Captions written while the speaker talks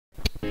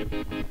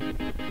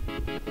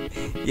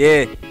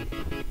Yeah.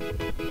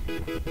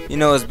 You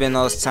know it's been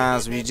those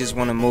times where you just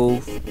want to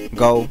move,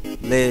 go,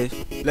 live.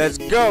 Let's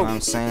go. You know what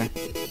I'm saying?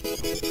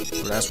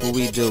 Well, that's what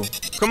we do.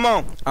 Come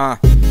on.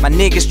 My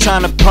niggas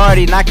tryna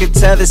party and I can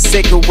tell they're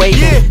sick of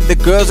waiting. Yeah. The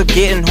girls are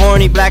getting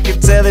horny, but I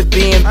can tell they're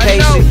being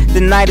patient.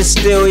 The night is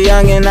still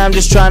young and I'm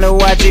just tryna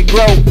watch it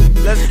grow.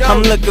 Let's go.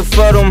 I'm looking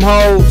for them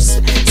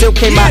hoes. It's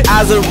okay, my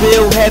eyes are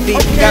real heavy.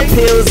 Got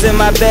pills in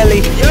my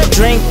belly.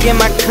 Drink in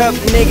my cup,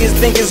 niggas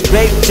think it's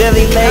grape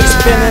jelly. Legs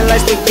spinning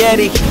like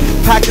spaghetti.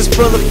 Pockets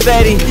full of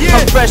fatty.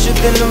 I'm fresher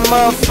than the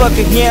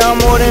motherfucker. Yeah, I'm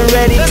more than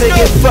ready to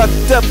get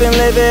fucked up and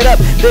live it up.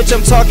 Bitch,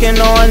 I'm talking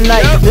all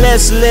night.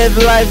 Let's live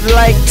life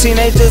like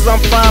teenagers on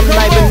prom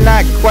night, but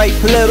not quite.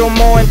 A little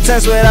more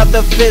intense without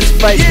the fist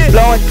fights.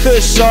 Blowing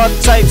kush, all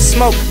type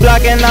smoke,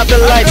 blocking out the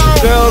lights.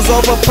 Girls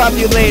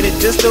overpopulated,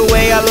 just the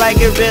way I like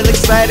it. Real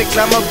excited, 'cause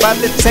I'm about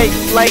to take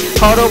flight.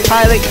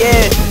 Autopilot,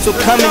 yeah. So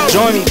come and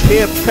join me.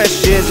 Peer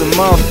pressure is a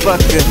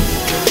motherfucker.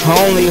 I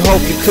only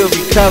hope you could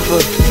recover.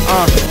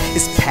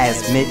 It's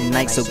past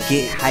midnight, so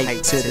get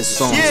hyped to the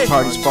songs.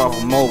 Party's far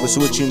from over, so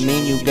what you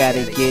mean you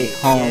gotta get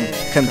home?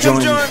 Come join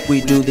me,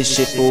 we do this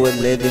shit for a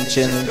living.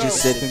 Chillin',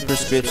 just sippin'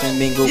 prescription,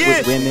 mingle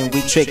with women,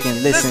 we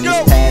trickin'. Listen,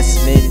 it's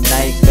past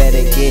midnight,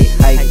 better get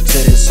hyped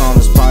to the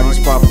songs. Party's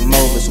far from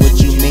over, so what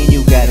you mean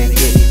you gotta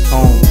get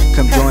home?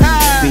 Come join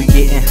me, we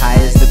getting high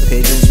as the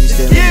pigeons. We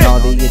stealin' all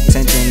the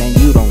attention, and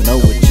you don't know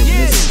what you're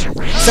missing.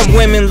 Some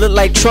women look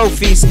like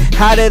trophies,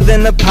 hotter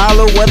than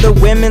Apollo. Other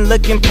women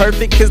looking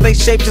perfect, 'cause they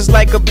shape just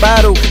like a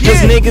bottle.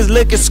 Cause niggas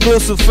look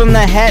exclusive from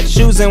the hat,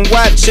 shoes, and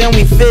watch. And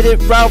we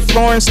fitted Ralph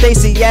Lauren,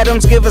 Stacey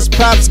Adams give us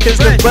props, 'cause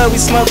the bud we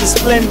smoke is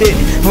splendid.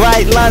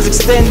 White lines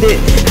extended,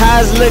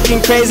 highs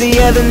looking crazy,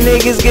 other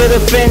niggas get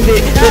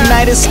offended. The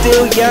night is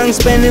still young,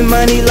 spending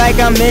money like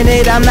I'm in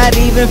it. I'm not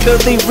even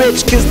filthy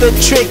rich, 'cause the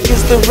trick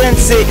is to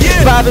rinse it.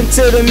 Vibing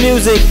to the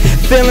music,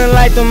 feeling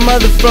like the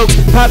mother folks.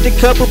 Popped a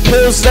couple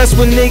pills, that's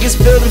when niggas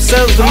feel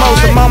themselves the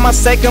most. I'm on my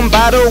second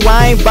bottle,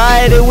 I ain't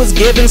buy it, it was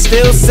given.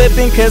 Still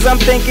sipping, 'cause I'm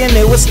thinking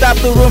it would stop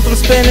the room from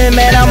spinning.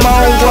 Man, I'm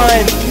on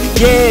one.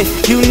 Yeah,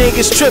 you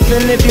niggas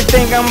tripping if you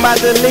think I'm about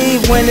to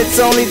leave when it's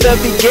only the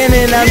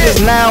beginning. I'm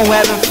just now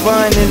having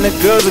fun and the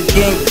girls are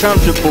getting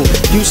comfortable.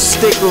 You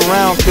stick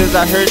around, 'cause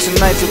I heard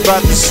tonight's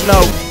about to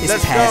snow.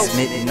 It's past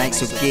midnight,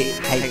 so get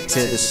hyped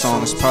to the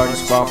songs. Party's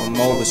far from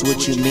over, so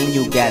what you mean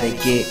you gotta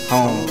get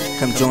home?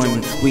 Come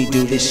join me, we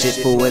do this shit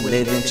for a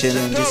living.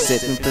 Chillin', just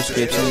sipping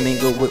prescription,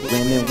 mingle with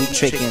women, we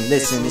trickin'.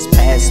 Listen, it's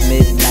past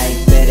midnight,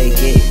 better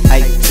get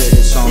hyped to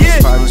the songs.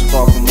 Party's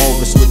far from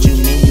over, so what you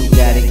mean you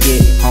gotta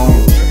get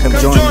home? Come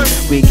join me,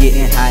 we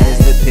getting high as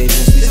the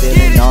pigeons. We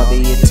stealing all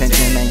the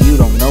attention, and you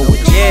don't know what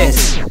you're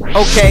missing.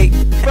 Okay,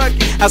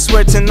 I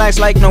swear tonight's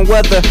like no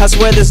other. I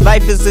swear this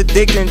life is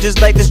addicting, just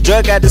like this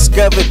drug I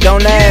discovered.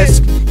 Don't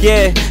ask.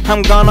 Yeah,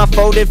 I'm gone off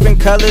 4 different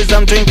colors.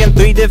 I'm drinking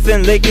 3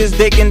 different liquors,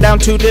 digging down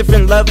 2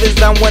 different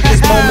lovers. I want this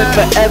moment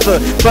forever.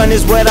 Fun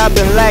is what I've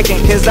been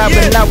lacking, 'cause I've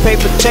been out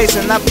paper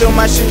chasing. I feel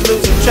my shit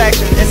losing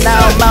traction, and now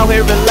I'm out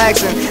here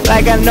relaxing,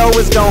 like I know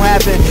it's gon'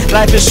 happen.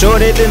 Life is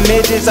shorter than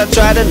midgets, I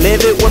try to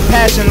live it with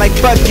passion, like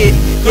fuck it,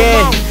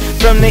 yeah.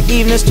 From the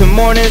evenings to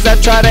mornings, I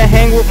try to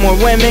hang with more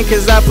women,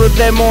 'cause I feel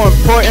they're more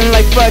important,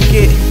 like fuck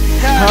it.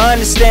 I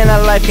understand how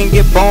life can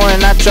get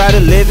boring. I try to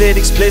live it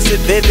explicit,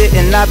 vivid,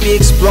 and not be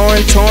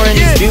exploring, touring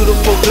these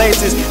beautiful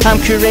places. I'm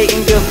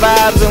curating good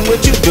vibes, and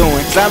what you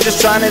doing? 'Cause I'm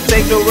just trying to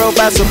take the road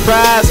by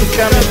surprise. So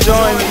come and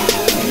join me.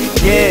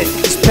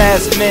 Yeah, it's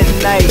past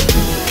midnight,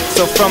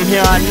 so from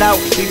here on out,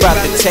 we about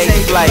to take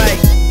flight.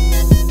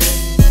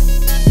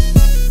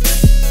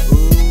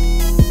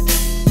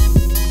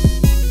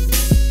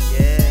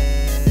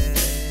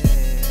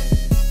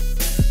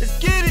 Let's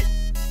get it.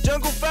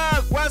 Jungle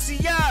Vibe,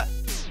 YCI.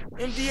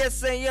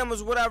 MDSAM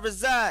is where I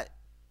reside.